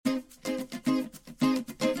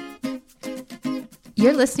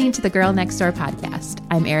You're listening to the Girl Next Door podcast.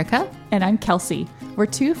 I'm Erica. And I'm Kelsey. We're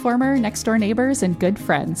two former next door neighbors and good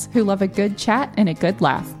friends who love a good chat and a good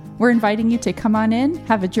laugh. We're inviting you to come on in,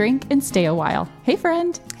 have a drink, and stay a while. Hey,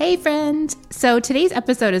 friend. Hey, friend. So today's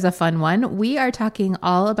episode is a fun one. We are talking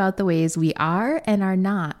all about the ways we are and are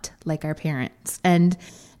not like our parents. And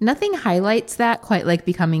nothing highlights that quite like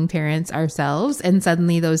becoming parents ourselves. And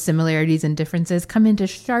suddenly those similarities and differences come into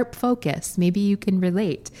sharp focus. Maybe you can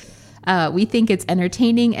relate. We think it's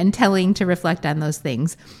entertaining and telling to reflect on those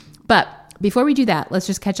things. But before we do that, let's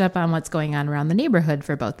just catch up on what's going on around the neighborhood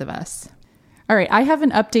for both of us. All right, I have an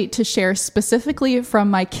update to share specifically from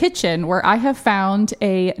my kitchen where I have found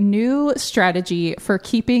a new strategy for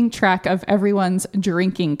keeping track of everyone's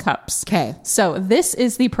drinking cups. Okay. So this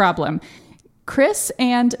is the problem. Chris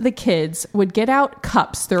and the kids would get out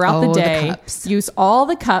cups throughout the day, use all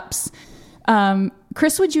the cups.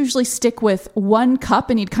 Chris would usually stick with one cup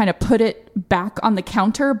and he'd kind of put it back on the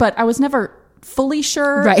counter, but I was never fully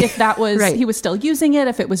sure if that was, he was still using it,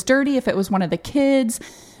 if it was dirty, if it was one of the kids,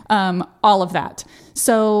 all of that.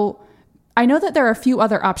 So I know that there are a few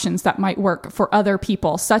other options that might work for other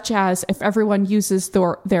people, such as if everyone uses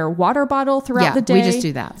their water bottle throughout the day. We just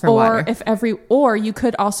do that for water. Or you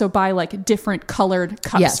could also buy like different colored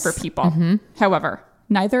cups for people. Mm-hmm. However,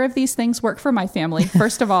 neither of these things work for my family.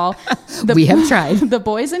 First of all, we have tried. The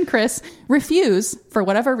boys and Chris refuse, for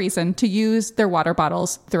whatever reason, to use their water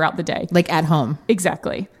bottles throughout the day. Like at home.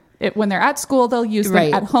 Exactly. When they're at school, they'll use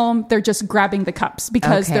them. At home, they're just grabbing the cups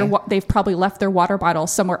because they've probably left their water bottle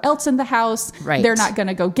somewhere else in the house. Right. They're not going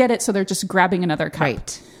to go get it, so they're just grabbing another cup.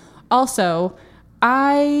 Right. Also,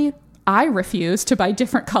 I refuse to buy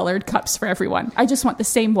different colored cups for everyone. I just want the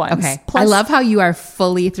same ones. Okay. Plus, I love how you are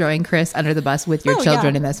fully throwing Chris under the bus with your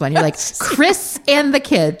children in this one. You're like, Chris and the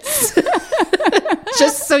kids.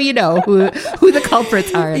 Just so you know who the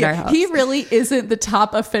culprits are in our house. He really isn't the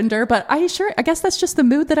top offender, but I guess that's just the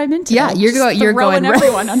mood that I'm into. Yeah, you're going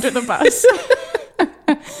everyone under the bus.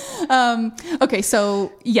 Okay,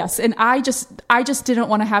 so yes, and I just didn't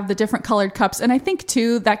want to have the different colored cups, and I think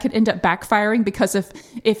too that could end up backfiring because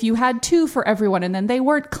if you had two for everyone and then they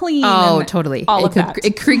weren't clean, totally,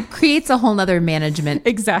 it creates a whole nother management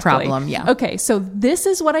problem. Yeah. Okay, so this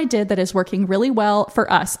is what I did that is working really well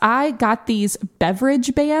for us. I got these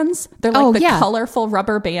beverage bands. They're like colorful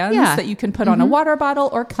rubber bands that you can put on a water bottle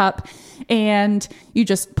or cup. And you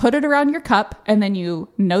just put it around your cup and then you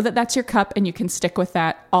know that that's your cup and you can stick with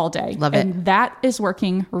that all day. Love it. And that is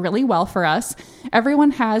working really well for us.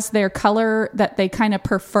 Everyone has their color that they kind of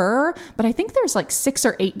prefer, but I think there's like 6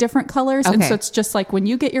 or 8 different colors. Okay. And so it's just like when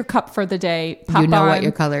you get your cup for the day, pop you know on what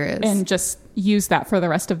your color is and just use that for the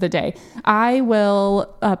rest of the day. I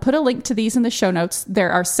will put a link to these in the show notes.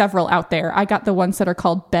 There are several out there. I got the ones that are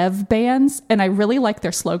called Bev bands and I really like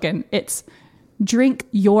their slogan. It's drink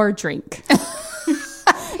your drink.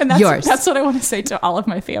 And that's what I want to say to all of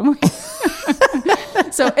my family.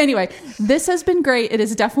 So anyway, this has been great. It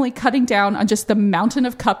is definitely cutting down on just the mountain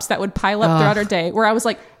of cups that would pile up throughout our day, where I was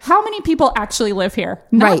like, how many people actually live here?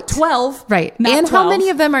 Not 12. Right. And 12. How many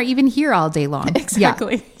of them are even here all day long?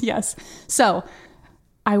 Exactly. Yeah. Yes. So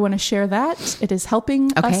I want to share that. It is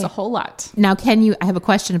helping us a whole lot. Now, I have a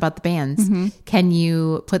question about the bands. Mm-hmm. Can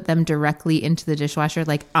you put them directly into the dishwasher,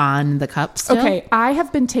 like on the cups still? Okay. I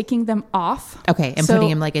have been taking them off. Okay. And putting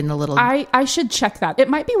them like in the little... I should check that. It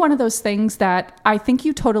might be one of those things that I think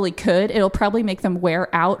you totally could. It'll probably make them wear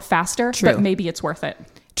out faster, but maybe it's worth it.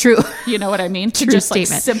 True. You know what I mean? To just like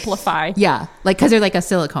simplify. Yeah. Like, because they're like a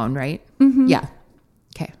silicone, right? Mm-hmm. Yeah.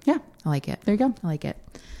 Okay. Yeah. I like it. There you go. I like it.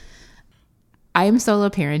 I am solo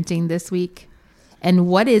parenting this week. And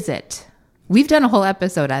what is it? We've done a whole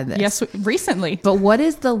episode on this. Yes, recently. But what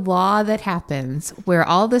is the law that happens where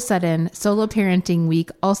all of a sudden solo parenting week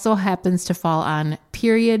also happens to fall on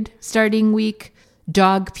period starting week,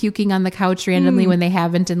 dog puking on the couch randomly when they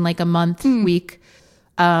haven't in like a month week,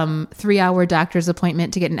 3-hour doctor's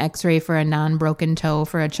appointment to get an x-ray for a non-broken toe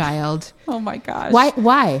for a child. Oh my gosh. Why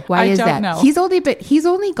is that? I don't know. He's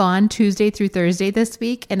only gone Tuesday through Thursday this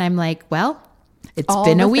week. And I'm like, well, it's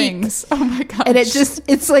been a week. Things. Oh my gosh. And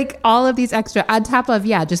it's like all of these extra on top of,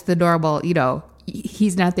 just the normal,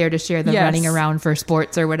 he's not there to share them running around for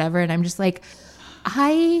sports or whatever. And I'm just like,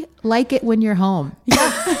 I like it when you're home.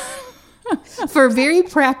 Yeah. For very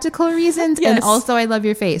practical reasons. Yes. And also I love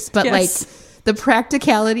your face, but like the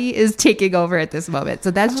practicality is taking over at this moment.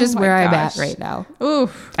 So that's just where I'm at right now.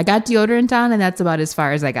 Oof. I got deodorant on and that's about as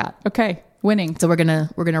far as I got. Okay. Winning. So we're going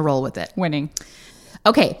to roll with it. Winning.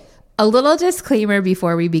 Okay. A little disclaimer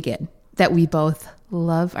before we begin that we both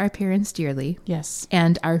love our parents dearly. Yes.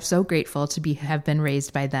 And are so grateful to have been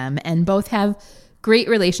raised by them and both have great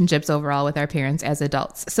relationships overall with our parents as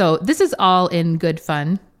adults. So this is all in good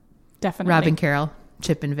fun. Definitely. Rob and Carol,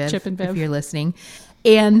 Chip and Viv, if you're listening,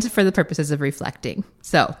 and for the purposes of reflecting.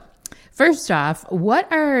 So first off,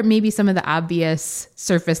 what are maybe some of the obvious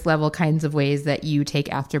surface level kinds of ways that you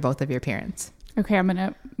take after both of your parents? Okay, I'm going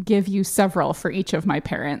to give you several for each of my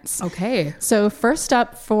parents. Okay. So first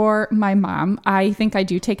up, for my mom, I think I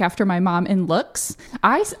do take after my mom in looks.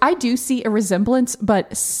 I do see a resemblance,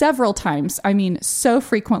 but several times, I mean, so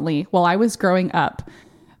frequently while I was growing up,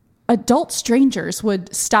 adult strangers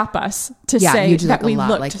would stop us to say that we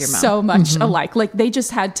looked like your mom. So much alike. Like they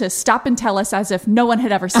just had to stop and tell us as if no one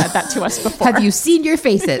had ever said that to us before. Have you seen your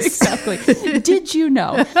faces? Exactly. Did you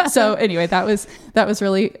know? So anyway, that was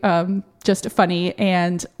really just funny.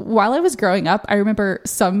 And while I was growing up, I remember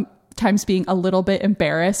sometimes being a little bit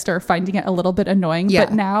embarrassed or finding it a little bit annoying. Yeah.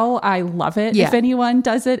 But now I love it if anyone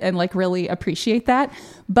does it and like really appreciate that.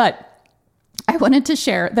 But I wanted to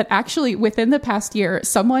share that actually within the past year,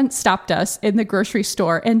 someone stopped us in the grocery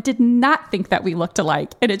store and did not think that we looked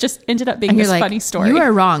alike. And it just ended up being this funny story. You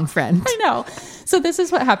are wrong, friend. I know. So this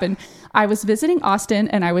is what happened. I was visiting Austin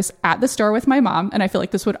and I was at the store with my mom. And I feel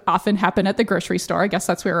like this would often happen at the grocery store. I guess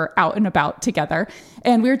that's where we were out and about together.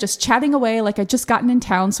 And we were just chatting away. Like I'd just gotten in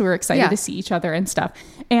town. So we were excited to see each other and stuff.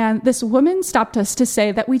 And this woman stopped us to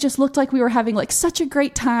say that we just looked like we were having like such a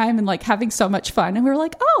great time and like having so much fun. And we were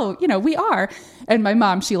like, oh, we are. And my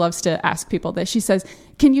mom, she loves to ask people this. She says,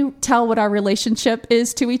 can you tell what our relationship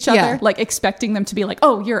is to each other? Like expecting them to be like,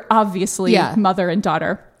 oh, you're obviously mother and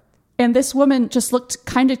daughter. And this woman just looked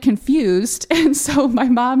kind of confused. And so my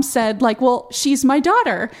mom said like, well, she's my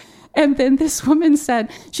daughter. And then this woman said,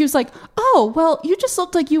 she was like, oh, well, you just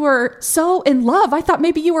looked like you were so in love. I thought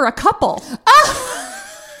maybe you were a couple.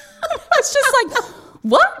 It's just like,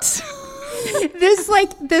 what?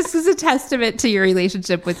 This is a testament to your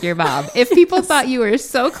relationship with your mom. If people thought you were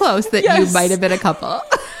so close that you might have been a couple.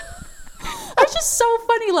 It's just so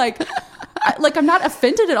funny. Like I'm not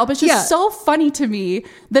offended at all, but it's just so funny to me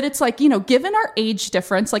that it's like, given our age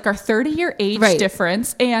difference, like our 30-year age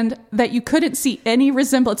difference, and that you couldn't see any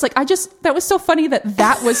resemblance. Like that was so funny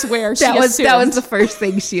that was where she assumed. That was the first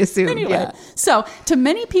thing she assumed. Anyway, so to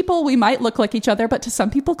many people, we might look like each other, but to some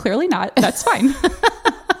people, clearly not. That's fine.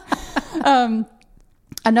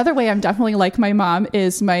 Another way I'm definitely like my mom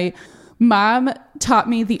is my mom taught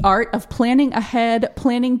me the art of planning ahead,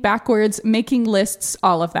 planning backwards, making lists,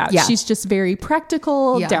 all of that. Yeah. She's just very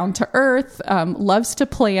practical, down to earth, loves to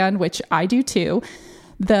plan, which I do too.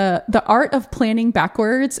 The art of planning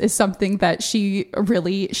backwards is something that she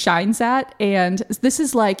really shines at. And this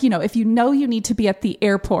is like, if you need to be at the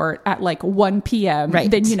airport at like 1 p.m.,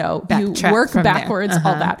 then, you work backwards,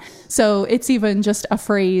 all that. So it's even just a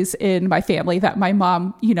phrase in my family that my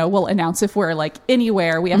mom, will announce if we're like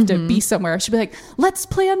anywhere, we have to be somewhere. She'll be like, let's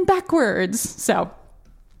plan backwards. So,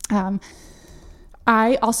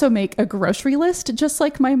 I also make a grocery list, just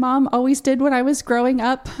like my mom always did when I was growing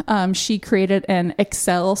up. She created an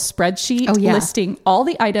Excel spreadsheet listing all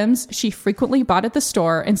the items she frequently bought at the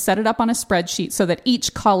store and set it up on a spreadsheet so that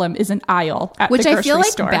each column is an aisle at the grocery store. Which I feel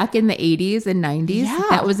like back in the 80s and 90s,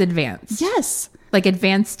 that was advanced. Yes. Like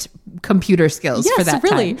advanced computer skills for that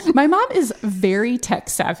really. time. My mom is very tech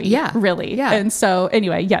savvy. Yeah. Really. Yeah. And so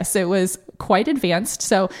anyway, yes, it was quite advanced.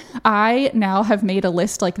 So I now have made a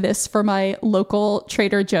list like this for my local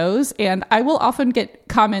Trader Joe's, and I will often get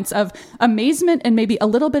comments of amazement and maybe a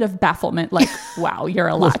little bit of bafflement, like, wow, you're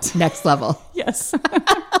a lot. Next level. Yes.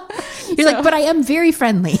 You're like, but I am very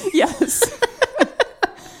friendly. Yes.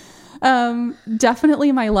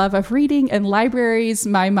 Definitely my love of reading and libraries.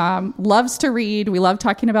 My mom loves to read. We love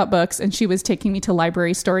talking about books, and she was taking me to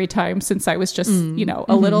library story time since I was just,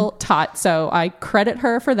 a little tot. So I credit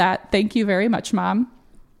her for that. Thank you very much, Mom.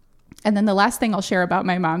 And then the last thing I'll share about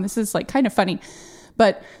my mom, this is like kind of funny,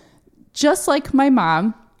 but just like my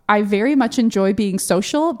mom, I very much enjoy being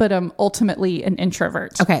social, but I'm ultimately an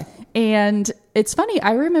introvert. Okay. And it's funny,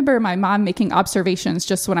 I remember my mom making observations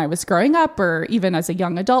just when I was growing up or even as a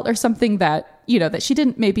young adult or something that, that she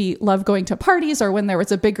didn't maybe love going to parties, or when there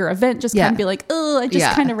was a bigger event, just kind of be like, oh, I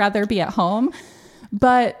just kind of rather be at home.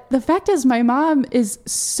 But the fact is, my mom is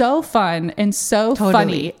so fun and so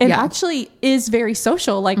funny and actually is very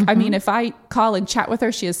social. Like, I mean, if I call and chat with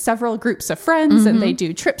her, she has several groups of friends and they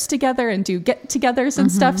do trips together and do get-togethers and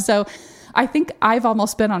stuff. So I think I've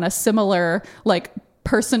almost been on a similar, like,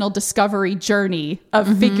 personal discovery journey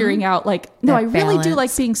of figuring out like, no, I really do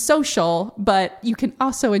like being social, but you can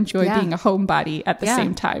also enjoy being a homebody at the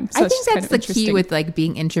same time. So I think that's the key with like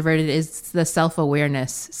being introverted is the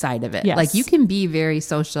self-awareness side of it. Yes. Like you can be very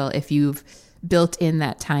social if you've built in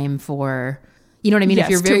that time for, You know what I mean? Yes,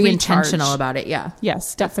 if you're to very recharge. intentional about it. Yeah.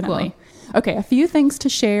 Yes, definitely. Okay, a few things to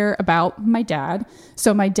share about my dad.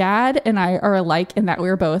 So my dad and I are alike in that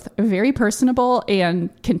we're both very personable and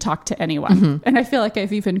can talk to anyone. And I feel like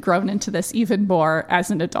I've even grown into this even more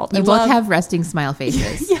as an adult. You both have resting smile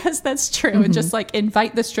faces. Yes, that's true. And just like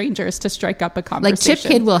invite the strangers to strike up a conversation. Like Chip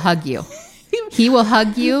Kid will hug you. He will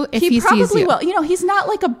hug you if he sees you. Will. You know, he's not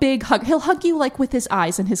like a big hug. He'll hug you like with his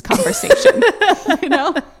eyes in his conversation. You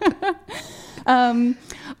know?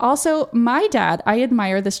 Also, my dad, I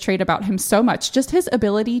admire this trait about him so much. Just his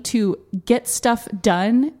ability to get stuff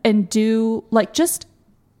done and do what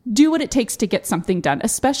it takes to get something done,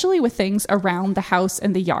 especially with things around the house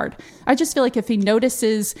and the yard. I just feel like if he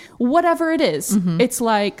notices whatever it is, it's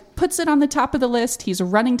like puts it on the top of the list. He's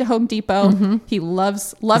running to Home Depot. He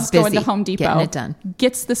loves going to Home Depot. Getting it done.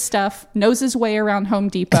 Gets the stuff, knows his way around Home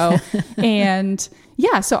Depot. And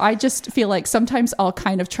yeah, so I just feel like sometimes I'll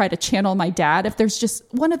kind of try to channel my dad if there's just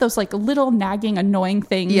one of those like little nagging, annoying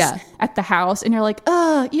things at the house. And you're like,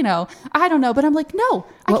 you know, I don't know. But I'm like, no,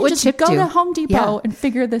 I can just go to Home Depot and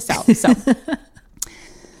figure this out. So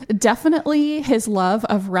definitely his love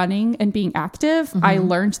of running and being active. I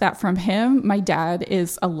learned that from him. My dad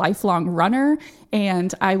is a lifelong runner,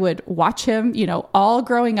 and I would watch him, you know, all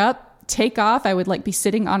growing up take off. I would like be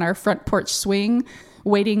sitting on our front porch swing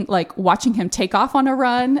waiting, like watching him take off on a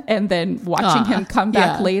run and then watching him come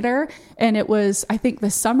back later. And it was, I think, the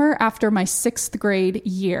summer after my 6th grade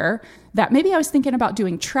year that maybe I was thinking about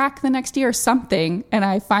doing track the next year or something. And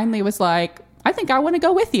I finally was like, I think I want to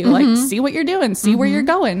go with you, like see what you're doing, see where you're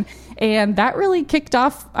going. And that really kicked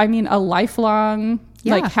off, I mean, a lifelong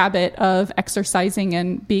like habit of exercising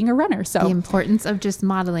and being a runner. So the importance of just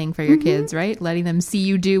modeling for your kids, right? Letting them see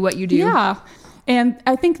you do what you do. Yeah. And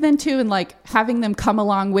I think then too, and like having them come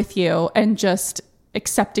along with you and just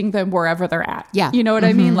accepting them wherever they're at. Yeah. You know what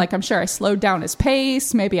I mean? Like, I'm sure I slowed down his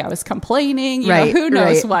pace. Maybe I was complaining, you know, who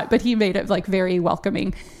knows what, but he made it like very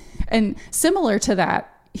welcoming. And similar to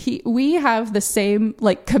that, we have the same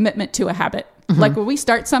like commitment to a habit. Like when we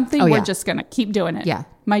start something, we're just going to keep doing it. Yeah.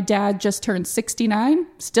 My dad just turned 69,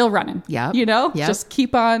 still running. Yeah. You know, just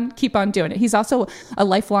keep on doing it. He's also a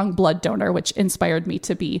lifelong blood donor, which inspired me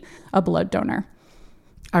to be a blood donor.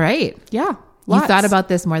 All right. Yeah. You thought about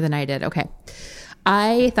this more than I did. Okay.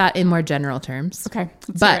 I thought in more general terms. Okay.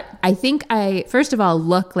 But I think I, first of all,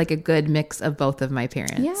 look like a good mix of both of my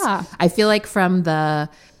parents. Yeah. I feel like from the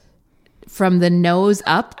nose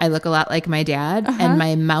up, I look a lot like my dad, and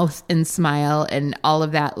my mouth and smile and all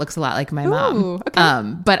of that looks a lot like my mom.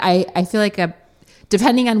 Okay. But I feel like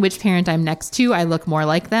depending on which parent I'm next to, I look more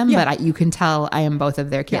like them, but you can tell I am both of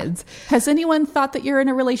their kids. Yeah. Has anyone thought that you're in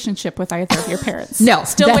a relationship with either of your parents? No.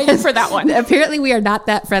 Still waiting for that one. Apparently we are not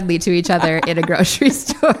that friendly to each other in a grocery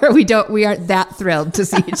store. We aren't that thrilled to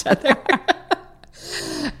see each other.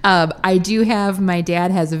 I do have, my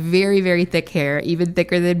dad has very, very thick hair, even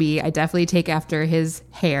thicker than me. I definitely take after his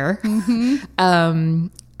hair. What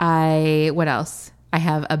else? I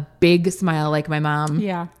have a big smile like my mom.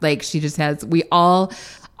 Yeah. Like she just has, all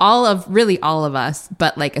of us,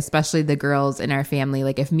 but like especially the girls in our family.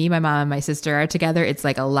 Like if me, my mom, and my sister are together, it's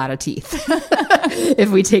like a lot of teeth if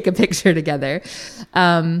we take a picture together.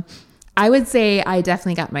 I would say I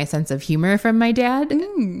definitely got my sense of humor from my dad.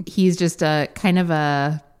 He's just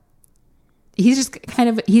he's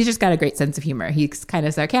just got a great sense of humor. He's kind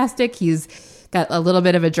of sarcastic. He's got a little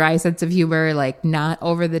bit of a dry sense of humor, like not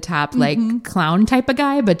over the top, like clown type of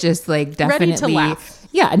guy, but just like definitely ready to laugh.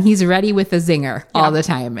 Yeah. And he's ready with a zinger all the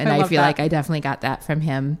time. And I feel like I definitely got that from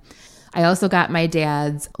him. I also got my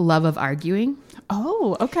dad's love of arguing.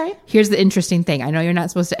 Oh, okay. Here's the interesting thing. I know you're not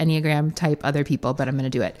supposed to Enneagram type other people, but I'm going to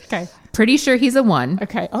do it. Okay. Pretty sure he's a 1.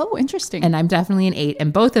 Okay. Oh, interesting. And I'm definitely an 8.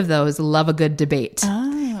 And both of those love a good debate.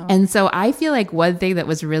 Oh. And so I feel like one thing that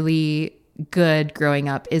was really good growing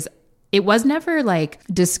up is it was never like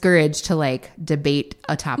discouraged to like debate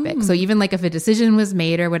a topic. So even like if a decision was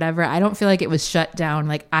made or whatever, I don't feel like it was shut down.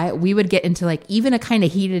 Like we would get into like even a kind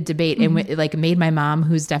of heated debate and it like made my mom,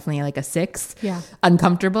 who's definitely like a 6,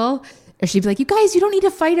 uncomfortable. Or she'd be like, you guys, you don't need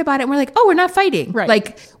to fight about it. And we're like, oh, we're not fighting. Right.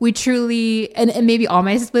 Like we truly, and maybe all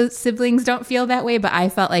my siblings don't feel that way, but I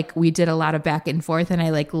felt like we did a lot of back and forth and I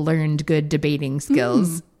like learned good debating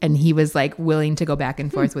skills and he was like willing to go back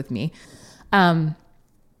and forth with me.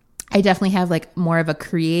 I definitely have like more of a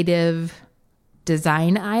creative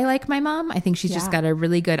design eye like my mom. I think she's just got a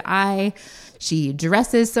really good eye. She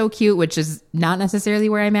dresses so cute, which is not necessarily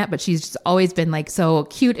where I'm at, but she's just always been like so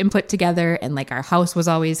cute and put together. And like our house was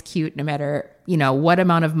always cute no matter, you know, what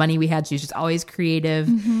amount of money we had. She was just always creative,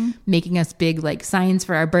 making us big like signs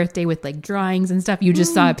for our birthday with like drawings and stuff. You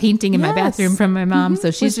just saw a painting in my bathroom from my mom.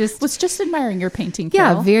 So she's was just admiring your painting.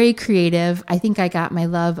 Yeah, very creative. I think I got my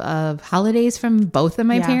love of holidays from both of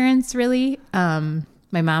my parents, really.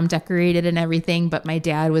 My mom decorated and everything, but my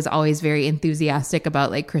dad was always very enthusiastic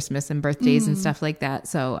about like Christmas and birthdays and stuff like that.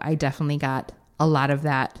 So I definitely got a lot of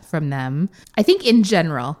that from them. I think in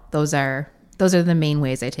general, those are the main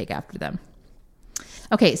ways I take after them.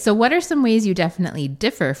 Okay, so what are some ways you definitely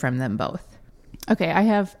differ from them both? Okay, I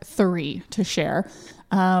have 3 to share.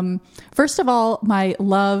 First of all, my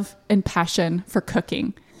love and passion for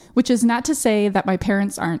cooking, which is not to say that my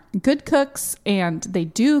parents aren't good cooks, and they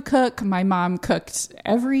do cook. My mom cooked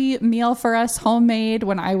every meal for us homemade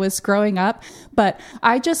when I was growing up, but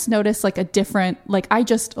I just noticed like a different, like I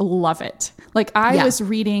just love it. Like I was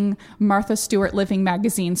reading Martha Stewart Living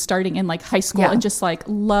magazine starting in like high school and just like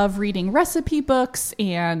love reading recipe books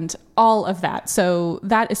and all of that. So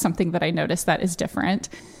that is something that I noticed that is different.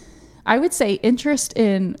 I would say interest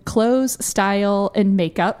in clothes, style, and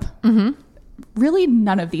makeup. Really,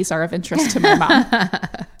 none of these are of interest to my mom.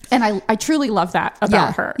 And I truly love that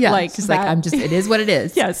about her. Yeah. Like, she's like, it is what it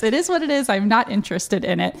is. Yes, it is what it is. I'm not interested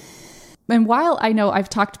in it. And while I know I've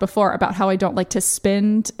talked before about how I don't like to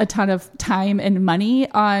spend a ton of time and money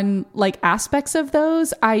on like aspects of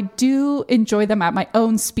those, I do enjoy them at my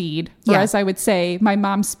own speed. Whereas I would say my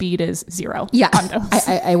mom's speed is 0 on those.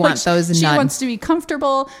 I want like those. She wants to be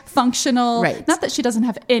comfortable, functional. Right. Not that she doesn't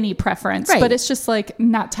have any preference, but it's just like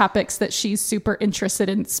not topics that she's super interested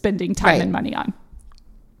in spending time and money on.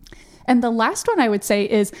 And the last one I would say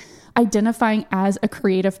is identifying as a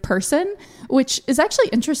creative person, which is actually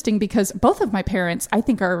interesting because both of my parents, I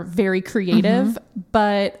think, are very creative,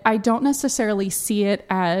 but I don't necessarily see it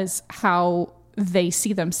as how they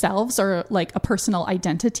see themselves or like a personal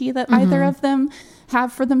identity that either of them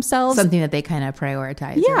have for themselves. Something that they kind of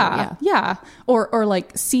prioritize. Or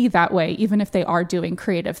like see that way, even if they are doing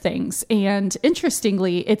creative things. And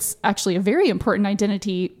interestingly, it's actually a very important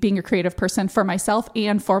identity being a creative person for myself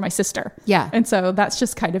and for my sister. Yeah. And so that's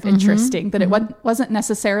just kind of interesting that it wasn't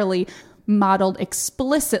necessarily modeled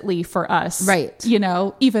explicitly for us. Right. You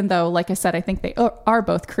know, even though, like I said, I think they are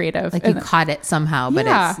both creative. Like you caught it somehow, but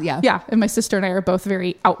Yeah. And my sister and I are both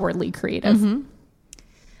very outwardly creative.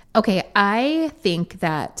 Okay, I think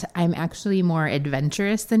that I'm actually more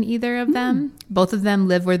adventurous than either of them. Both of them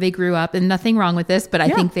live where they grew up, and nothing wrong with this, but I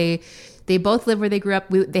think they both live where they grew up.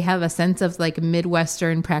 They have a sense of like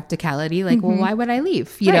Midwestern practicality. Like, well, why would I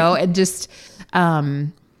leave? You know, and just,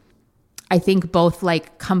 I think both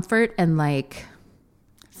like comfort and like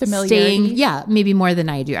familiarity. Staying, maybe more than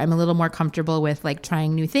I do. I'm a little more comfortable with like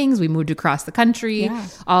trying new things. We moved across the country,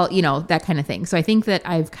 all, you know, that kind of thing. So I think that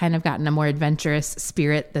I've kind of gotten a more adventurous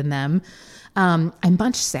spirit than them. I'm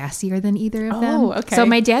much sassier than either of them. Okay. So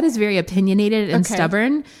my dad is very opinionated and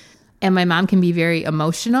stubborn, and my mom can be very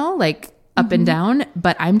emotional, like up and down,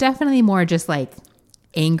 but I'm definitely more just like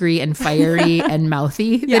angry and fiery and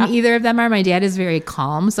mouthy than either of them are. My dad is very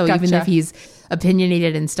calm. So even if he's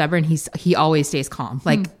opinionated and stubborn, he always stays calm.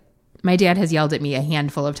 Like my dad has yelled at me a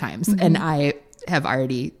handful of times, and I have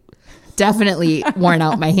already definitely worn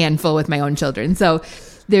out my handful with my own children. So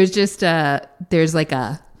there's just there's like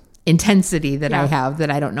a intensity that I have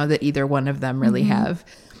that I don't know that either one of them really have.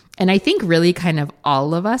 And I think really kind of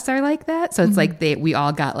all of us are like that. So it's like we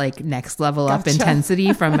all got like next level up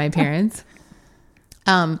intensity from my parents.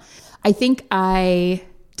 I think I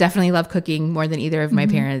definitely love cooking more than either of my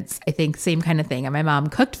parents. I think same kind of thing. And my mom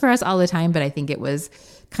cooked for us all the time, but I think it was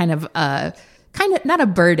kind of not a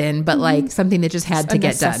burden, but like something that just had to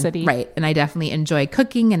get done. Right. And I definitely enjoy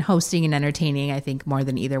cooking and hosting and entertaining, I think, more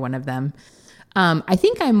than either one of them. I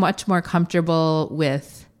think I'm much more comfortable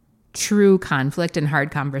with true conflict and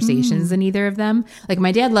hard conversations than either of them. Like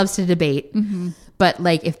my dad loves to debate, but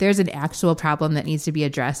like if there's an actual problem that needs to be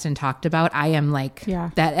addressed and talked about, I am like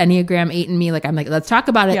that Enneagram 8 in me. Like I'm like, let's talk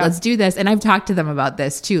about it. Let's do this. And I've talked to them about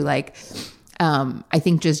this too. Like, I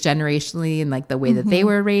think just generationally and like the way that they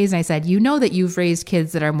were raised. And I said, you know, that you've raised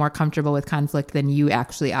kids that are more comfortable with conflict than you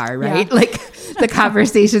actually are, right? Yeah. Like the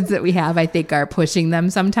conversations that we have, I think are pushing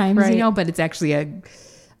them sometimes, you know, but it's actually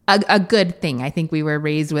a good thing. I think we were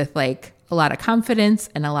raised with like a lot of confidence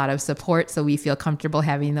and a lot of support. So we feel comfortable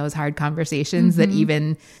having those hard conversations that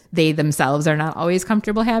even they themselves are not always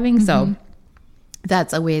comfortable having. So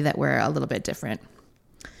that's a way that we're a little bit different.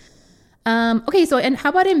 Okay, so and how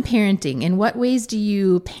about in parenting? In what ways do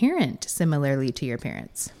you parent similarly to your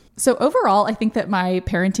parents? So overall, I think that my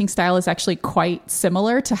parenting style is actually quite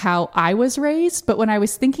similar to how I was raised. But when I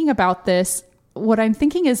was thinking about this, what I'm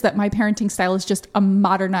thinking is that my parenting style is just a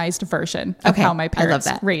modernized version of how my parents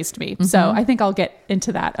raised me. Mm-hmm. So I think I'll get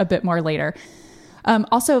into that a bit more later.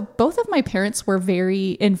 Also, both of my parents were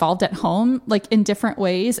very involved at home, like in different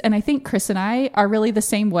ways. And I think Chris and I are really the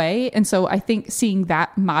same way. And so I think seeing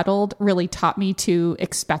that modeled really taught me to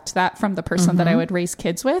expect that from the person that I would raise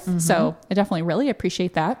kids with. So I definitely really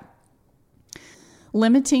appreciate that.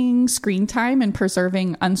 Limiting screen time and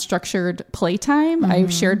preserving unstructured playtime.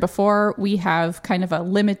 I've shared before, we have kind of a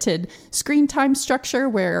limited screen time structure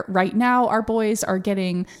where right now our boys are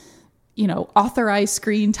getting authorized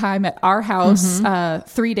screen time at our house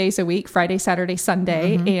 3 days a week, Friday, Saturday,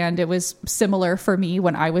 Sunday. And it was similar for me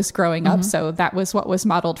when I was growing up. So that was what was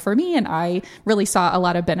modeled for me. And I really saw a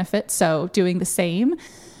lot of benefit. So doing the same.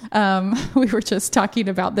 We were just talking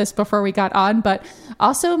about this before we got on, but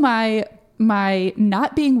also my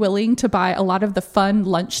not being willing to buy a lot of the fun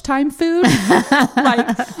lunchtime food,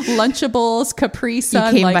 like Lunchables, Capri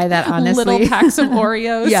Sun, like by that, honestly. Little packs of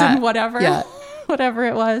Oreos and whatever. Yeah. Whatever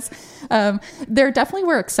it was. There definitely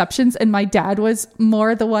were exceptions, and my dad was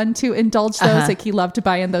more the one to indulge those. Like he loved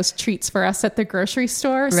buying those treats for us at the grocery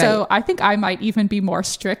store. Right. So I think I might even be more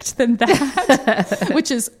strict than that,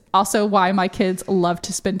 which is also why my kids love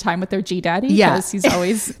to spend time with their G-daddy, because he's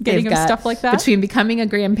always getting them stuff like that. Between becoming a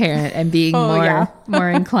grandparent and being more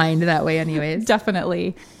inclined that way anyways.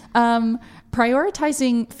 Definitely.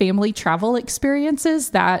 Prioritizing family travel experiences,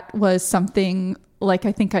 that was something, like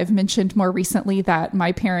I think I've mentioned more recently, that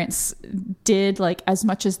my parents did like as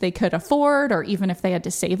much as they could afford, or even if they had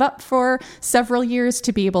to save up for several years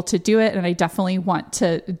to be able to do it. And I definitely want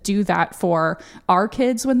to do that for our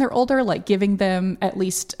kids when they're older, like giving them at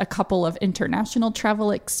least a couple of international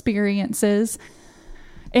travel experiences.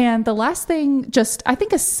 And the last thing, just I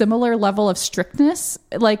think a similar level of strictness.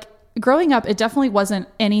 Like growing up, it definitely wasn't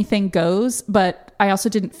anything goes, but I also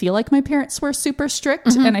didn't feel like my parents were super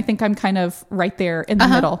strict. And I think I'm kind of right there in the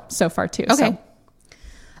middle so far too. Okay.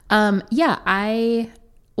 Well,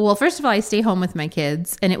 first of all, I stay home with my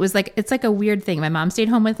kids, and it's like a weird thing. My mom stayed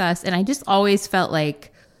home with us, and I just always felt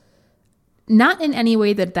like, not in any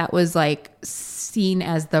way that was like seen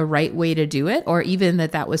as the right way to do it, or even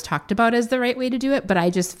that was talked about as the right way to do it, but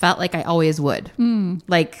I just felt like I always would.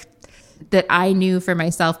 Like that I knew for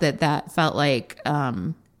myself that felt like,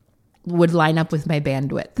 would line up with my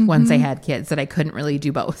bandwidth once I had kids, that I couldn't really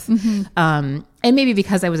do both. And maybe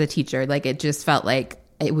because I was a teacher, like it just felt like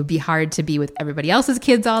it would be hard to be with everybody else's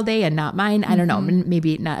kids all day and not mine. I don't know.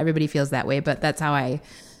 Maybe not everybody feels that way, but that's how I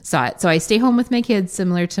saw it. So I stay home with my kids,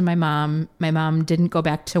 similar to my mom. My mom didn't go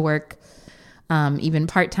back to work, even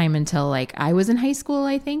part-time, until like I was in high school,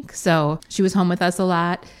 I think. So she was home with us a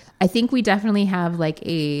lot. I think we definitely have like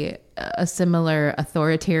a similar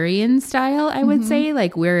authoritarian style, I would say.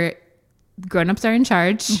 Like grown-ups are in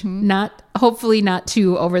charge, hopefully not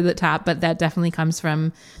too over the top, but that definitely comes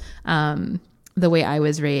from the way I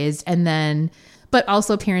was raised. And then, but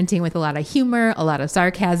also parenting with a lot of humor, a lot of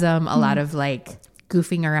sarcasm, a lot of like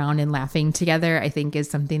goofing around and laughing together, I think is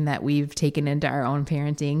something that we've taken into our own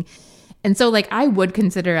parenting. And so like I would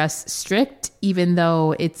consider us strict, even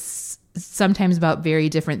though it's sometimes about very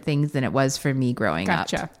different things than it was for me growing up,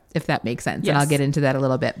 if that makes sense. Yes. And I'll get into that a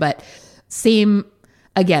little bit, but same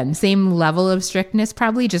level of strictness,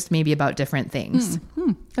 probably just maybe about different things.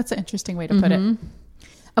 That's an interesting way to put it.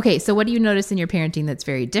 Okay. So what do you notice in your parenting that's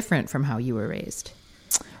very different from how you were raised?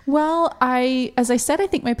 Well, as I said, I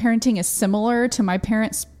think my parenting is similar to my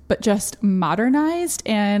parents, but just modernized.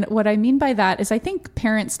 And what I mean by that is I think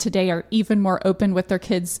parents today are even more open with their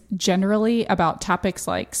kids generally about topics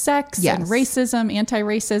like sex and racism,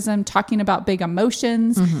 anti-racism, talking about big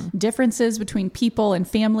emotions, differences between people and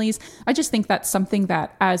families. I just think that's something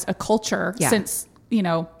that as a culture, since,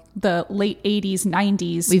 the late 80s,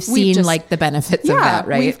 90s, we've seen like the benefits of that,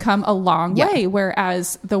 right? We've come a long way,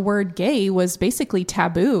 whereas the word gay was basically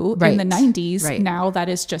taboo in the 90s. Now that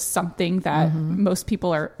is just something that most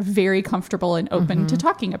people are very comfortable and open to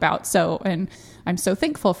talking about. So, and I'm so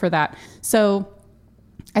thankful for that. So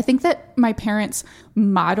I think that my parents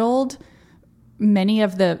modeled many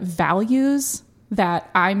of the values that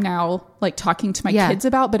I'm now like talking to my kids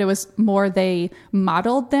about, but it was more they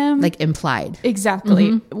modeled them. Like implied.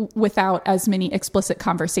 Exactly. Without as many explicit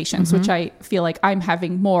conversations, which I feel like I'm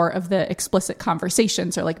having more of the explicit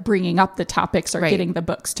conversations, or like bringing up the topics, or getting the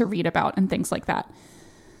books to read about and things like that.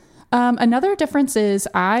 Another difference is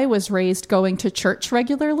I was raised going to church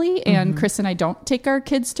regularly, and Chris and I don't take our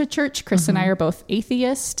kids to church. Chris and I are both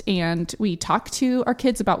atheist, and we talk to our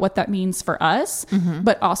kids about what that means for us,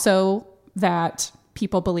 but also that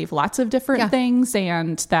people believe lots of different things,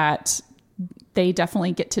 and that they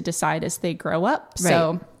definitely get to decide as they grow up. Right.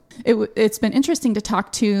 So it's been interesting to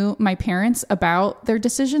talk to my parents about their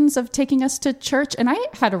decisions of taking us to church. And I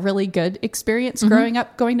had a really good experience growing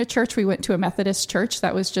up going to church. We went to a Methodist church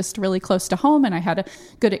that was just really close to home. And I had a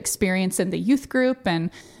good experience in the youth group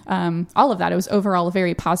and all of that. It was overall a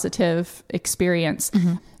very positive experience.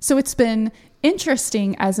 So it's been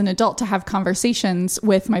interesting as an adult to have conversations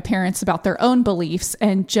with my parents about their own beliefs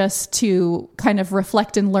and just to kind of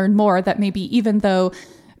reflect and learn more that maybe even though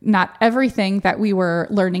not everything that we were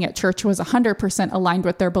learning at church was 100% aligned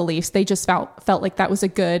with their beliefs, they just felt like that was a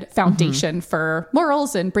good foundation for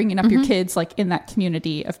morals and bringing up your kids like in that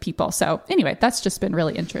community of people. So anyway, that's just been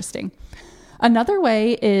really interesting. Another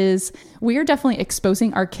way is we are definitely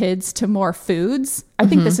exposing our kids to more foods. I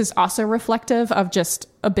think this is also reflective of just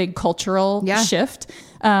a big cultural shift.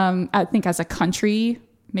 I think as a country,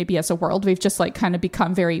 maybe as a world, we've just like kind of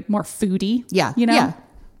become very more foodie. Yeah. You know? Yeah.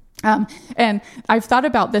 And I've thought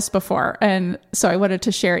about this before, and so I wanted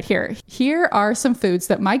to share it here. Here are some foods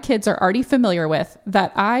that my kids are already familiar with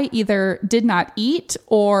that I either did not eat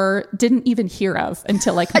or didn't even hear of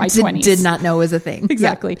until like my 20s. Did not know was a thing.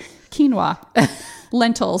 Exactly. Yeah. Quinoa,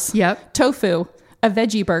 lentils, tofu, a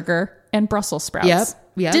veggie burger, and Brussels sprouts.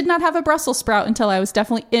 Yep. Did not have a Brussels sprout until I was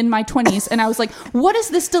definitely in my 20s. And I was like, what is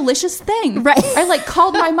this delicious thing? Right. I like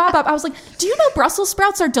called my mom up. I was like, do you know Brussels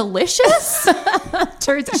sprouts are delicious?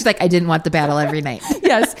 She's like, I didn't want the battle every night.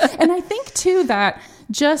 Yes. And I think too that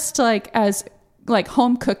just like as like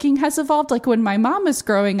home cooking has evolved, like when my mom was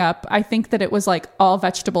growing up, I think that it was like all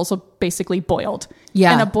vegetables were basically boiled.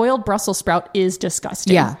 Yeah. And a boiled Brussels sprout is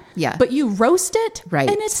disgusting. Yeah. Yeah. But you roast it. Right.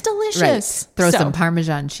 And it's delicious. Right. Throw some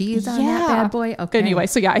Parmesan cheese on that bad boy. Okay. Anyway.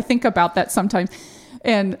 So yeah, I think about that sometimes.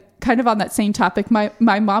 And kind of on that same topic, my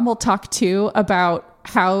mom will talk too about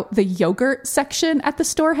how the yogurt section at the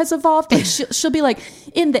store has evolved. Like she'll be like,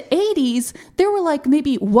 in the 80s, there were like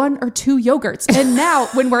maybe 1 or 2 yogurts. And now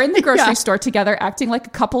when we're in the grocery store together, acting like a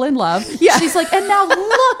couple in love, she's like, and now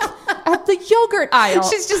look at the yogurt aisle.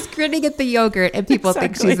 She's just grinning at the yogurt and people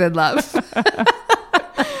think she's in love.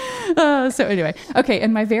 So anyway, okay.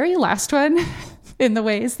 And my very last one in the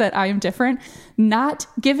ways that I am different, not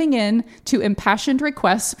giving in to impassioned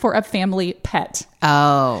requests for a family pet.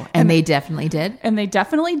 Oh, and they definitely did. And they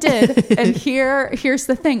definitely did. And here's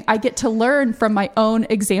the thing. I get to learn from my own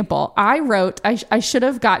example. I should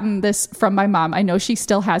have gotten this from my mom. I know she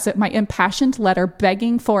still has it. My impassioned letter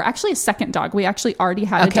begging for actually a second dog. We actually already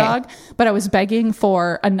had a dog, but I was begging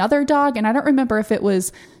for another dog. And I don't remember if it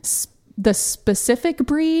was the specific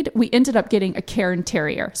breed. We ended up getting a Cairn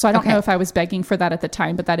Terrier. So I don't know if I was begging for that at the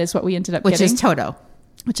time, but that is what we ended up getting. Which is Toto.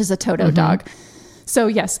 Which is a Toto dog. So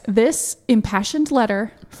yes, this impassioned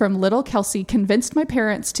letter from little Kelsey convinced my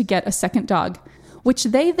parents to get a second dog, which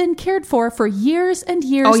they then cared for years and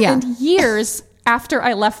years and years after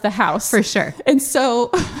I left the house. For sure. And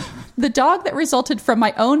so the dog that resulted from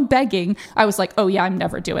my own begging, I was like, oh yeah, I'm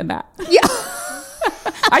never doing that. Yeah.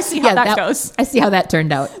 I see how that goes. I see how that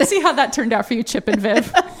turned out. I see how that turned out for you, Chip and Viv.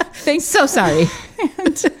 Thanks. So sorry.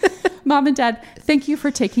 And Mom and Dad, thank you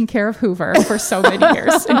for taking care of Hoover for so many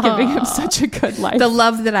years and giving him such a good life. The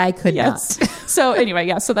love that I could not. So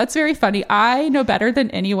anyway, so that's very funny. I know better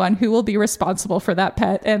than anyone who will be responsible for that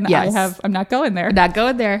pet. And I'm not going there. Not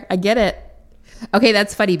going there. I get it. Okay,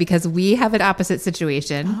 that's funny because we have an opposite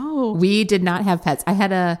situation. Oh. We did not have pets. I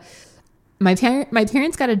had my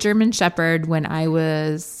parents got a German Shepherd when I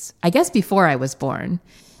guess before I was born.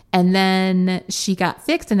 And then she got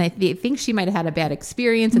fixed, and I think she might have had a bad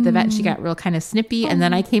experience at the vet. She got real kind of snippy, and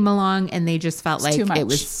then I came along, and they just felt like it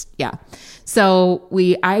was, So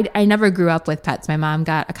I never grew up with pets. My mom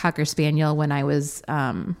got a Cocker Spaniel when I was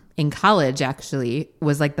in college, actually,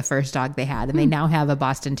 was like the first dog they had. And they now have a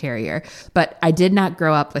Boston Terrier. But I did not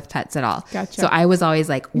grow up with pets at all. Gotcha. So I was always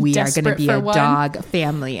like, we are going to be a dog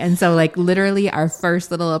family. And so like literally our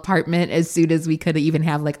first little apartment, as soon as we could even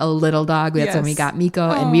have like a little dog, that's when we got Miko.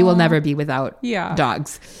 Aww. And we will never be without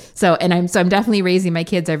dogs. So I'm definitely raising my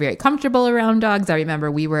kids are very comfortable around dogs. I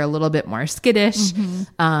remember we were a little bit more skittish.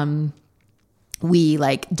 We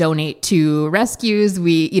like donate to rescues.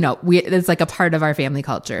 It's like a part of our family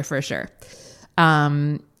culture for sure.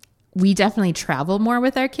 We definitely travel more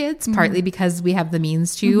with our kids, partly because we have the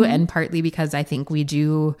means to, and partly because I think we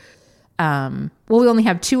do. We only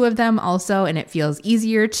have 2 of them also, and it feels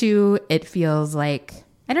easier to. It feels like,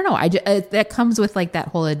 I don't know. That comes with like that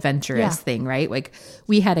whole adventurous thing, right? Like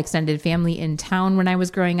we had extended family in town when I was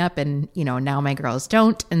growing up, and now my girls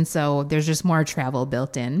don't. And so there's just more travel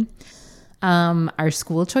built in. Our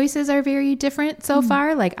school choices are very different so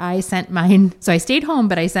far. Like I stayed home,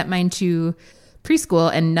 but I sent mine to preschool,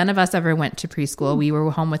 and none of us ever went to preschool. We were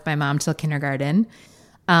home with my mom till kindergarten.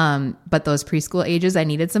 But those preschool ages, I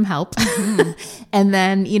needed some help. And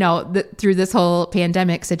then, through this whole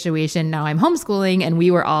pandemic situation, now I'm homeschooling, and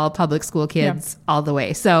we were all public school kids all the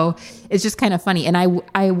way. So it's just kind of funny. And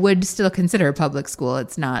I would still consider public school.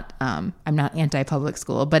 It's not, I'm not anti-public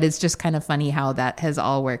school, but it's just kind of funny how that has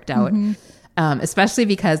all worked out. Especially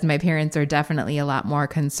because my parents are definitely a lot more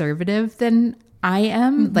conservative than I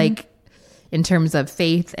am. Like, in terms of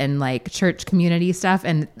faith and like church community stuff.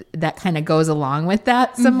 And that kind of goes along with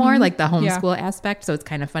that some more, like the homeschool aspect. So it's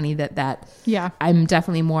kind of funny that I'm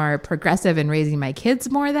definitely more progressive in raising my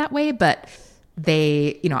kids more that way, but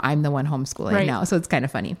I'm the one homeschooling now. So it's kind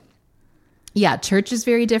of funny. Yeah. Church is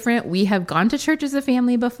very different. We have gone to church as a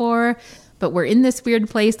family before, but we're in this weird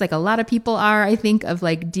place. Like a lot of people are, I think, of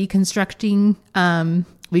like deconstructing.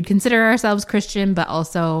 We'd consider ourselves Christian, but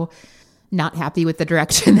also not happy with the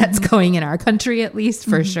direction that's going in our country, at least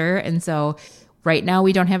for sure. And so right now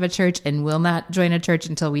we don't have a church, and will not join a church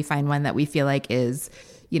until we find one that we feel like is,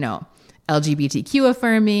 LGBTQ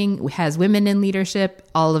affirming, has women in leadership,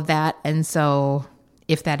 all of that. And so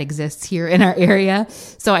if that exists here in our area.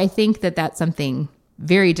 So I think that that's something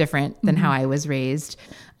very different than how I was raised.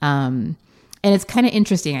 And it's kind of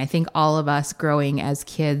interesting. I think all of us growing as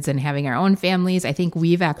kids and having our own families, I think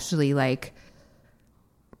we've actually like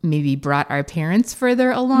maybe brought our parents further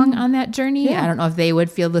along on that journey. I don't know if they would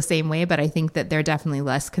feel the same way, but I think that they're definitely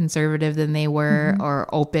less conservative than they were, or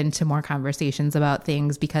open to more conversations about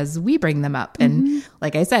things because we bring them up. And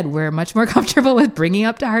like I said, we're much more comfortable with bringing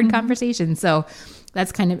up to hard conversations. So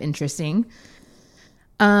that's kind of interesting.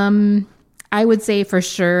 I would say for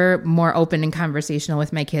sure more open and conversational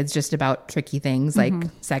with my kids just about tricky things like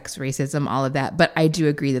sex, racism, all of that. But I do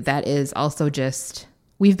agree that is also just,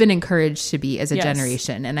 we've been encouraged to be as a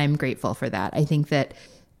generation, and I'm grateful for that. I think that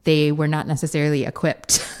they were not necessarily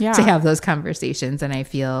equipped to have those conversations, and I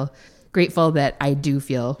feel grateful that I do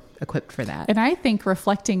feel equipped for that. And I think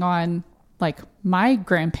reflecting on like my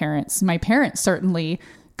grandparents, my parents certainly,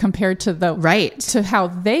 compared to to how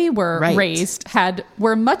they were raised,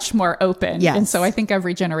 were much more open. And so I think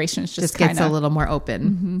every generation is just gets a little more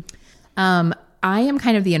open. I am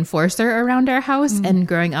kind of the enforcer around our house, and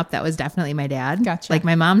growing up, that was definitely my dad. Gotcha. Like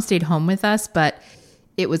my mom stayed home with us, but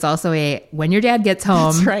it was also when your dad gets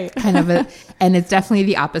home, kind of and it's definitely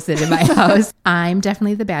the opposite in my house. I'm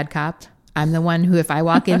definitely the bad cop. I'm the one who, if I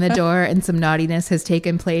walk in the door and some naughtiness has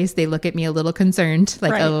taken place, they look at me a little concerned,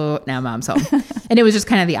 like, oh, now mom's home. And it was just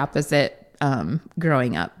kind of the opposite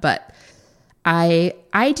growing up. But I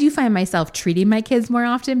do find myself treating my kids more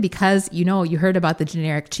often because, you heard about the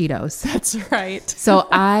generic Cheetos. That's right. So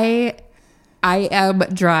I am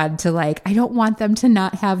drawn to I don't want them to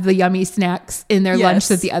not have the yummy snacks in their lunch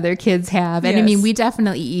that the other kids have. And I mean, we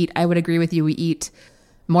definitely eat, I would agree with you. We eat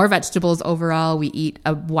more vegetables overall. We eat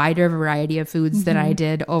a wider variety of foods than I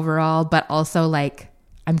did overall, but also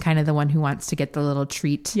I'm kind of the one who wants to get the little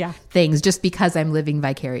treat things just because I'm living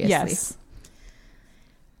vicariously. Yes.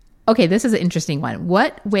 Okay, this is an interesting one.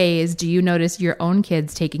 What ways do you notice your own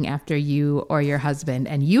kids taking after you or your husband?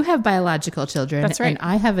 And you have biological children. That's right. And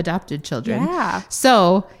I have adopted children. Yeah.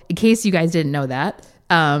 So in case you guys didn't know that,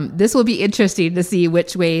 this will be interesting to see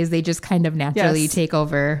which ways they just kind of naturally take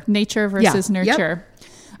over. Nature versus nurture. Yep.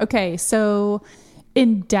 Okay, so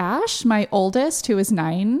in Dash, my oldest, who is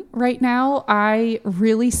 9 right now, I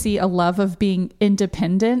really see a love of being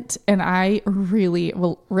independent, and I really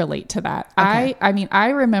will relate to that. Okay. I mean, I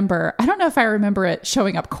don't know if I remember it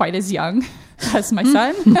showing up quite as young as my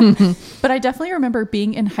son, but I definitely remember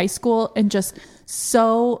being in high school and just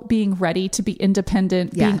so being ready to be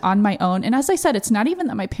independent, being on my own. And as I said, it's not even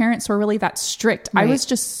that my parents were really that strict. Right. I was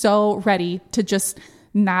just so ready to just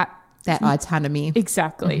not that autonomy.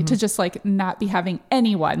 Exactly. To just not be having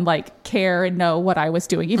anyone care and know what I was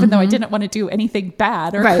doing, even though I didn't want to do anything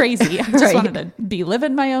bad or crazy. I just wanted to be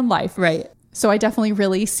living my own life. Right. So I definitely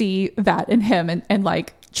really see that in him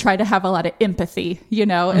and try to have a lot of empathy,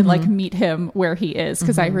 and meet him where he is.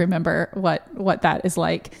 Cause I remember what that is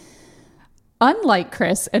like. unlike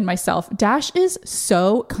Chris and myself, Dash is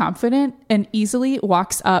so confident and easily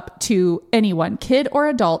walks up to anyone, kid or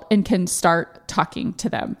adult, and can start talking to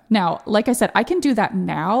them. Now, like I said, I can do that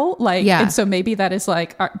now. And so maybe that is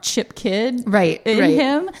like our chip kid in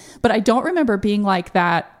him, but I don't remember being like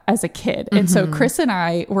that as a kid. And so Chris and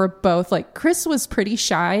I were both like, Chris was pretty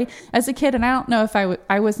shy as a kid. And I don't know if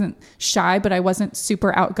I wasn't shy, but I wasn't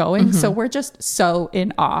super outgoing. So we're just so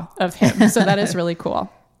in awe of him. So that is really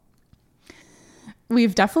cool.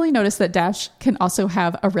 We've definitely noticed that Dash can also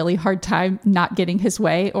have a really hard time not getting his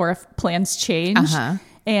way or if plans change.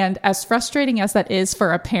 And as frustrating as that is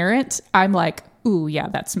for a parent, I'm like, ooh, yeah,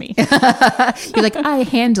 that's me. You're like, I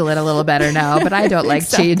handle it a little better now, but I don't like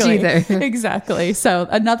change either. Exactly. So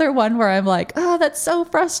another one where I'm like, oh, that's so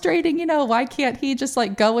frustrating. You know, why can't he just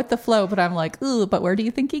like go with the flow? But I'm like, ooh, but where do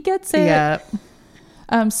you think he gets it? Yeah.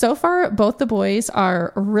 So far, both the boys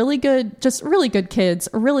are really good, just really good kids,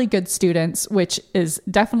 really good students, which is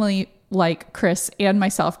definitely like Chris and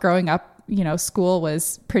myself growing up. You know, school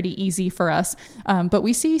was pretty easy for us. But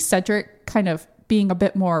we see Cedric kind of being a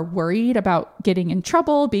bit more worried about getting in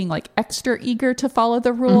trouble, being like extra eager to follow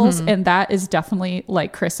the rules. And that is definitely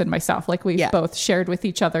like Chris and myself. Like we've both shared with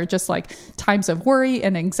each other, just like times of worry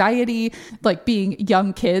and anxiety, like being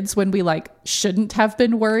young kids when we like shouldn't have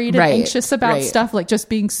been worried and anxious about stuff, like just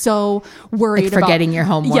being so worried like forgetting about your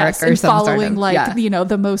homework or and some following sort of, you know,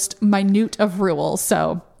 the most minute of rules.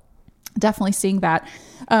 So definitely seeing that.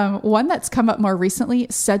 One that's come up more recently,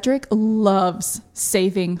 Cedric loves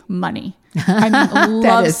saving money. I mean,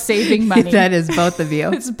 loves saving money. That is both of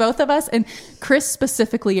you. It's both of us. And Chris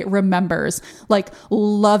specifically remembers like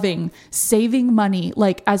loving saving money,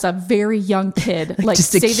 like as a very young kid, like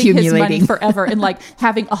just saving his money forever and like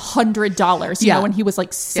having $100, you know, when he was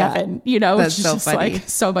like 7, you know, that's it's so just funny. like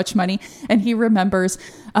so much money. And he remembers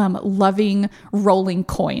loving rolling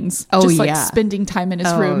coins, just like spending time in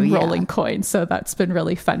his room rolling coins. So that's been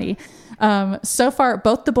really funny. So far,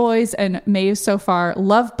 both the boys and Maeve so far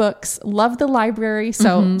love books, love the library.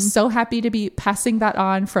 So happy to be passing that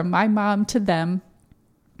on from my mom to them.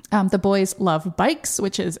 The boys love bikes,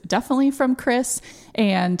 which is definitely from Chris,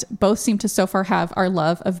 and both seem to so far have our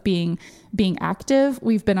love of being active.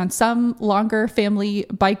 We've been on some longer family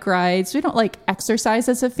bike rides. We don't like exercise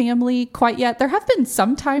as a family quite yet. There have been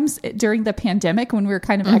some times during the pandemic when we were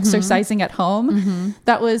kind of exercising at home.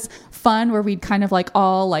 That was fun, where we'd kind of like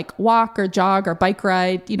all like walk or jog or bike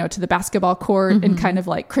ride, you know, to the basketball court, and kind of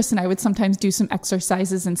like Chris and I would sometimes do some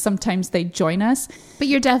exercises and sometimes they'd join us. But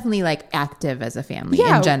you're definitely like active as a family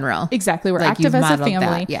in general. Exactly. We're like active as a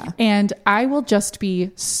family. And I will just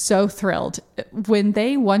be so thrilled when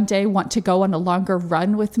they one day want to go on a longer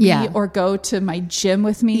run with me or go to my gym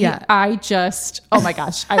with me. I just, oh my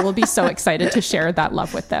gosh, I will be so excited to share that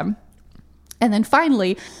love with them. And then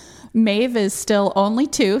finally, Maeve is still only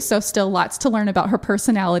 2, so still lots to learn about her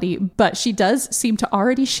personality, but she does seem to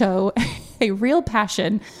already show a real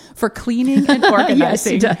passion for cleaning and organizing. Yes,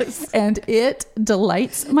 she does. And it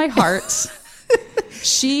delights my heart.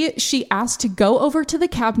 She asked to go over to the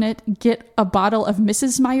cabinet, get a bottle of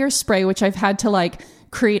Mrs. Meyer's spray, which I've had to like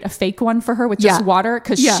create a fake one for her with just water,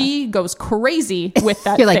 because she goes crazy with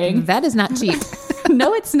that You're thing. like, that is not cheap.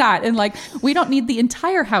 No, it's not. And like, we don't need the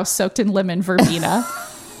entire house soaked in lemon verbena.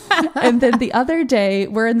 And then the other day,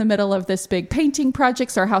 we're in the middle of this big painting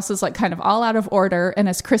project. So our house is like kind of all out of order. And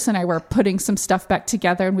as Chris and I were putting some stuff back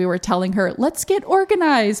together and we were telling her, let's get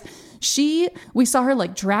organized, we saw her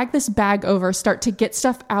like drag this bag over, start to get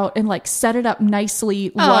stuff out and like set it up nicely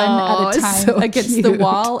one at a time against the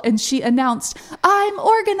wall. And she announced, I'm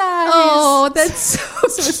organized. Oh, that's so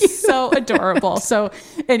cute. So adorable. So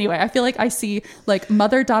anyway, I feel like I see like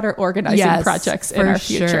mother-daughter organizing projects in our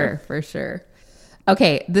future. For sure.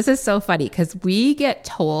 Okay, this is so funny because we get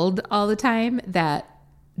told all the time that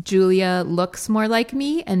Julia looks more like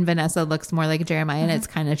me and Vanessa looks more like Jeremiah, and it's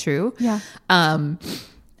kind of true. Yeah.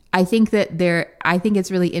 I think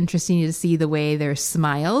it's really interesting to see the way their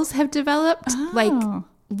smiles have developed. Like,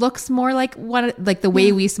 looks more like the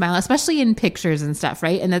way we smile, especially in pictures and stuff,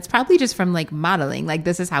 right? And that's probably just from like modeling. Like,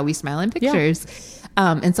 this is how we smile in pictures.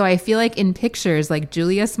 And so I feel like in pictures, like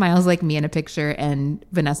Julia smiles like me in a picture and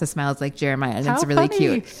Vanessa smiles like Jeremiah, and it's really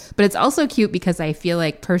cute. But it's also cute because I feel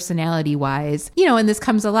like personality wise, you know, and this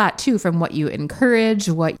comes a lot too from what you encourage,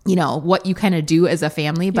 what you kind of do as a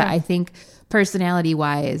family. But I think personality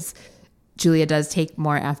wise, Julia does take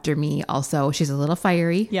more after me also. She's a little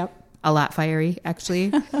fiery. Yep. A lot fiery,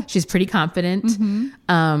 actually. She's pretty confident.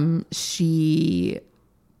 She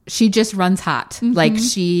just runs hot. Like,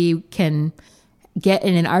 she can get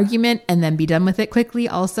in an argument and then be done with it quickly.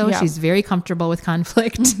 Also, she's very comfortable with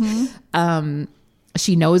conflict.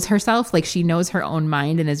 she knows herself, like she knows her own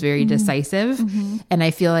mind and is very decisive. And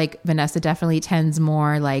I feel like Vanessa definitely tends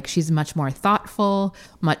more like she's much more thoughtful,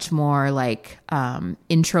 much more like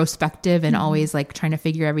introspective and always like trying to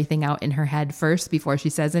figure everything out in her head first before she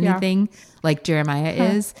says anything, like Jeremiah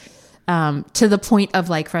is. To the point of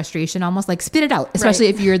like frustration, almost like spit it out, especially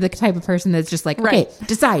if you're the type of person that's just like, okay,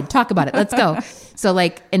 decide, talk about it, let's go. So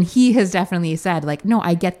like, and he has definitely said like, no,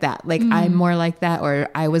 I get that. Like I'm more like that, or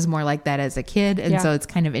I was more like that as a kid. And so it's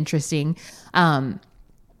kind of interesting.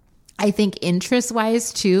 I think interest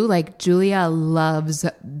wise too, like Julia loves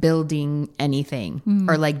building anything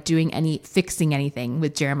or like fixing anything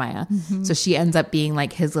with Jeremiah. So she ends up being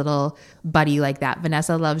like his little buddy like that.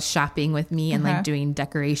 Vanessa loves shopping with me and like doing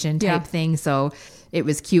decoration type things. So it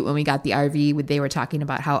was cute when we got the RV, they were talking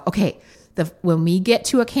about how, okay, when we get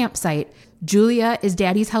to a campsite, Julia is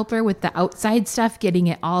daddy's helper with the outside stuff, getting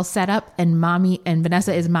it all set up, and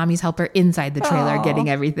Vanessa is mommy's helper inside the trailer, getting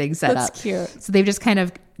everything set up. That's cute. So they've just kind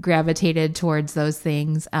of gravitated towards those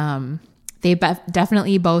things. They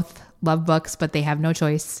definitely both love books, but they have no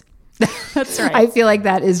choice. That's right. I feel like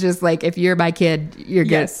that is just like, if you're my kid,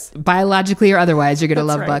 you're biologically or otherwise, you're going to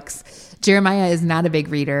love books. Jeremiah is not a big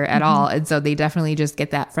reader at all. And so they definitely just get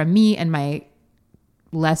that from me and my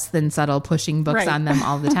less than subtle pushing books on them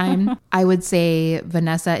all the time. I would say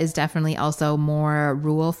Vanessa is definitely also more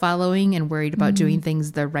rule following and worried about doing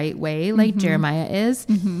things the right way, like Jeremiah is.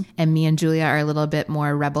 And me and Julia are a little bit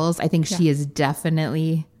more rebels. I think she is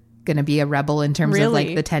definitely going to be a rebel in terms of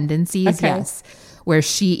like the tendencies. Yes. Where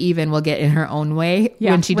she even will get in her own way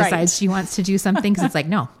when she decides she wants to do something. Cause it's like,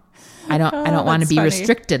 no, I don't want to be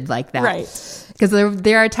restricted like that. Right. Because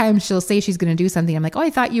there are times she'll say she's going to do something. I'm like, oh, I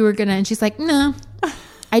thought you were going to, and she's like, no,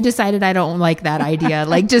 I decided I don't like that idea.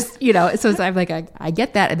 Like just, so I'm like, I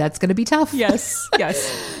get that. And that's going to be tough. Yes. Yeah.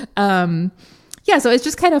 So it's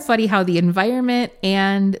just kind of funny how the environment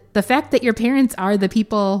and the fact that your parents are the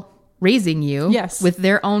people raising you with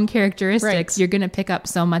their own characteristics, you're going to pick up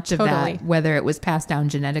so much of that, whether it was passed down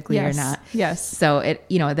genetically or not. Yes. So it,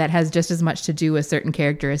 that has just as much to do with certain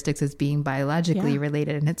characteristics as being biologically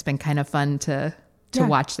related. And it's been kind of fun to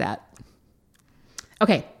watch that.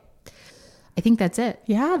 Okay. I think that's it.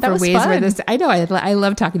 Yeah. That was fun. I know. I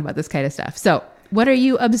love talking about this kind of stuff. So what are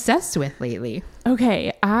you obsessed with lately?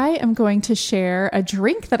 Okay, I am going to share a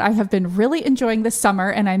drink that I have been really enjoying this summer,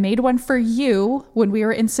 and I made one for you when we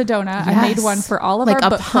were in Sedona. Yes. I made one for all of our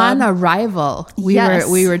book club. Upon arrival, we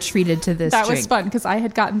were treated to this drink. That was fun because I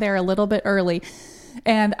had gotten there a little bit early.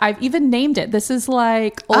 And I've even named it. This is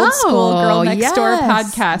like old school Girl Next Door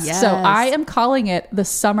podcast. Yes. So I am calling it the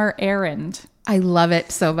Summer Errand. I love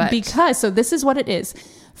it so much. So this is what it is.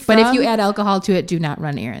 But if you add alcohol to it, do not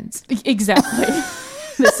run errands. Exactly.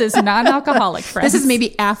 This is non-alcoholic, friends. This is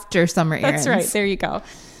maybe after summer errands. That's right. There you go.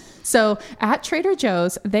 So at Trader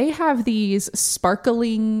Joe's, they have these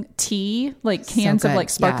sparkling tea, like cans of like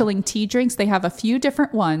sparkling tea drinks. They have a few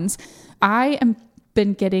different ones. I am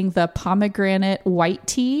been getting the pomegranate white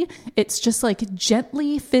tea. It's just like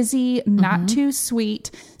gently fizzy, not too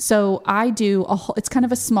sweet. So I do it's kind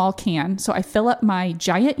of a small can. So I fill up my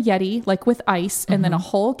giant Yeti like with ice and then a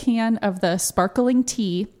whole can of the sparkling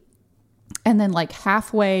tea and then like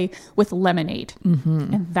halfway with lemonade.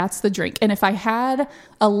 And that's the drink. And if I had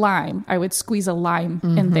a lime, I would squeeze a lime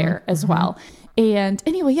in there as well. And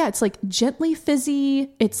anyway, it's like gently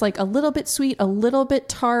fizzy. It's like a little bit sweet, a little bit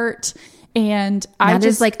tart. And not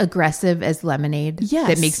as like aggressive as lemonade. Yes.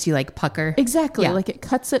 That makes you like pucker. Exactly. Yeah. Like it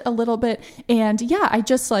cuts it a little bit. And I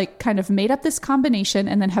just like kind of made up this combination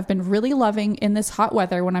and then have been really loving in this hot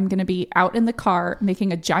weather when I'm going to be out in the car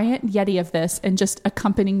making a giant Yeti of this and just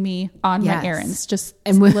accompanying me on my errands. Just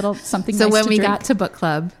a little something so nice when to we drink. got to book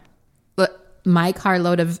club, my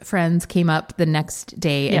carload of friends came up the next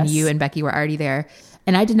day and you and Becky were already there.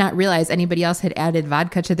 And I did not realize anybody else had added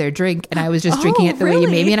vodka to their drink. And I was just drinking it the way you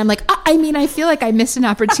made me. And I'm like, I feel like I missed an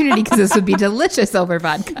opportunity because this would be delicious over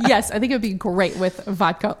vodka. Yes, I think it would be great with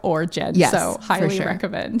vodka or gin. Yes, so highly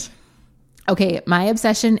recommend. Okay, my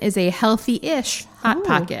obsession is a healthy-ish Hot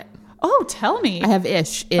Pocket. Oh, tell me. I have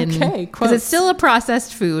ish in because it's still a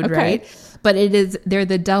processed food, right? But they're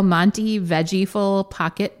the Del Monte Veggieful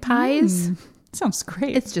Pocket Pies. Sounds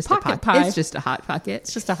great. It's just pocket pie. It's just a Hot Pocket.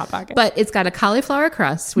 It's just a Hot Pocket. But it's got a cauliflower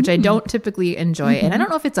crust, which I don't typically enjoy. And I don't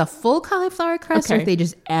know if it's a full cauliflower crust or if they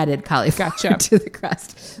just added cauliflower to the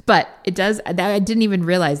crust. But it does. I didn't even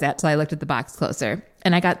realize that till I looked at the box closer.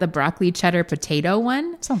 And I got the broccoli cheddar potato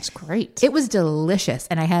one. Sounds great. It was delicious.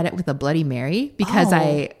 And I had it with a Bloody Mary because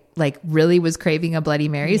like really was craving a Bloody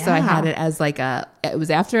Mary. So I had it as like it was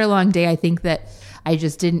after a long day. I think that I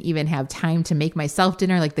just didn't even have time to make myself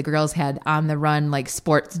dinner. Like the girls had on the run, like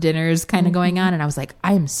sports dinners kind of going on. And I was like,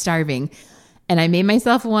 I am starving. And I made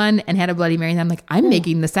myself one and had a Bloody Mary. And I'm like, I'm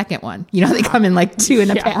making the second one. You know, they come in like 2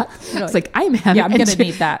 in a pack. It's like, I'm having. Yeah, I'm going to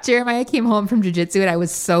need that. Jeremiah came home from jiu-jitsu and I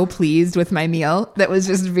was so pleased with my meal. That was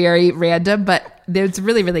just very random, but it's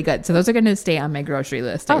really, really good. So those are going to stay on my grocery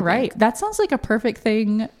list. All right. That sounds like a perfect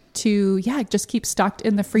thing to, just keep stocked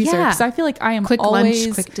in the freezer. Because I feel like I am quick always...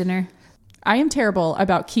 lunch, quick dinner. I am terrible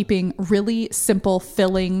about keeping really simple,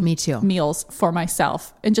 filling meals for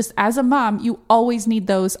myself. And just as a mom, you always need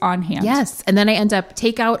those on hand. Yes. And then I end up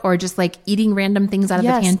takeout or just like eating random things out of the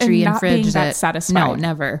pantry and fridge. Being that satisfied. No,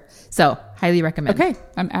 never. So highly recommend. Okay.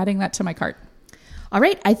 I'm adding that to my cart. All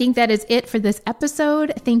right. I think that is it for this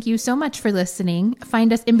episode. Thank you so much for listening.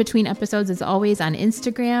 Find us in between episodes as always on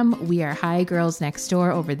Instagram. We are Hi Girls Next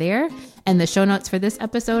Door over there. And the show notes for this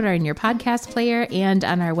episode are in your podcast player and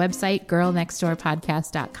on our website,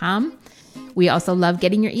 girlnextdoorpodcast.com. We also love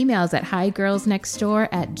getting your emails at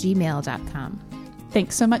higirlsnextdoor@gmail.com.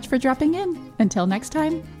 Thanks so much for dropping in. Until next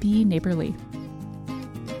time, be neighborly.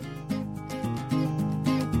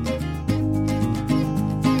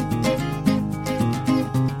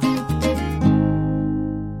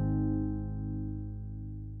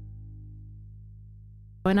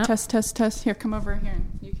 Test, test, test. Here, come over here.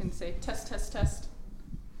 You can say test, test, test.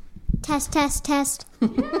 Test, test, test.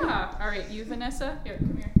 Yeah. All right, you, Vanessa. Here,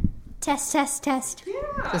 come here. Test, test, test.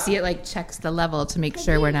 Yeah. So see, it like checks the level to make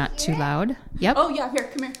sure we're not too loud. Yep. Oh, yeah. Here,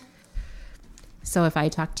 come here. So if I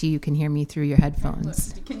talk to you, you can hear me through your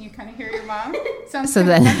headphones. Look, can you kind of hear your mom? Sounds so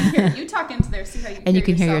good. then You talk into there. See how you can and you hear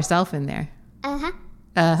can hear yourself in there. Uh-huh.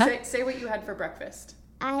 Uh-huh. Say what you had for breakfast.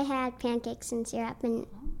 I had pancakes and syrup and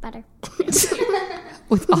butter.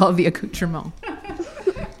 With all the accoutrement.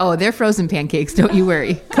 Oh, they're frozen pancakes. Don't you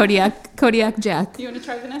worry. Kodiak Jack. You want to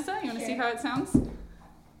try, Vanessa? You want to see how it sounds?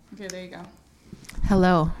 Okay, there you go.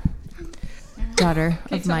 Hello, daughter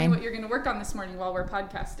Okay, of tell mine. me what you're going to work on this morning while we're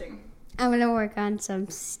podcasting. I'm going to work on some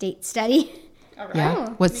state study. All right. Yeah.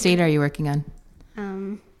 What state are you working on?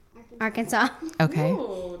 Arkansas. Okay.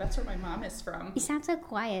 Oh, that's where my mom is from. You sound so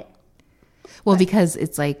quiet. Well, because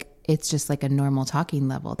it's just like a normal talking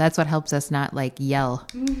level. That's what helps us not like yell.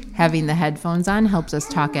 Having the headphones on helps us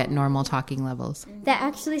talk at normal talking levels. That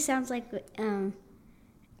actually sounds like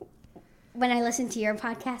when I listen to your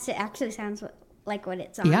podcast, it actually sounds like what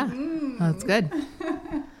it's on. Yeah. Well, that's good.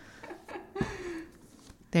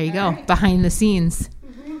 There you go. Right. Behind the scenes.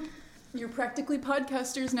 Mm-hmm. You're practically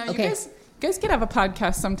podcasters now. Okay. You guys could have a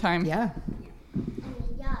podcast sometime. Yeah.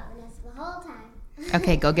 Yeah, Vanessa, the whole time.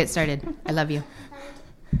 Okay, go get started. I love you.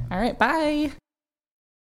 All right, bye.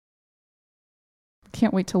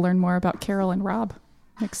 Can't wait to learn more about Carol and Rob.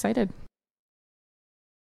 I'm excited.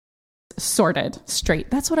 Sorted,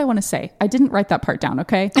 straight. That's what I want to say. I didn't write that part down,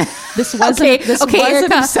 okay? This wasn't, was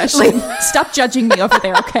an obsession. Stop judging me over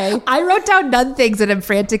there, okay? I wrote down none things and I'm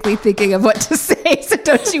frantically thinking of what to say, so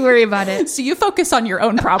don't you worry about it. So you focus on your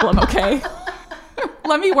own problem, okay?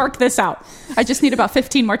 Let me work this out. I just need about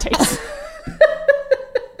 15 more takes.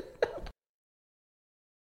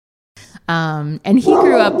 And he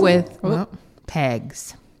grew up with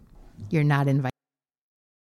pegs. You're not invited.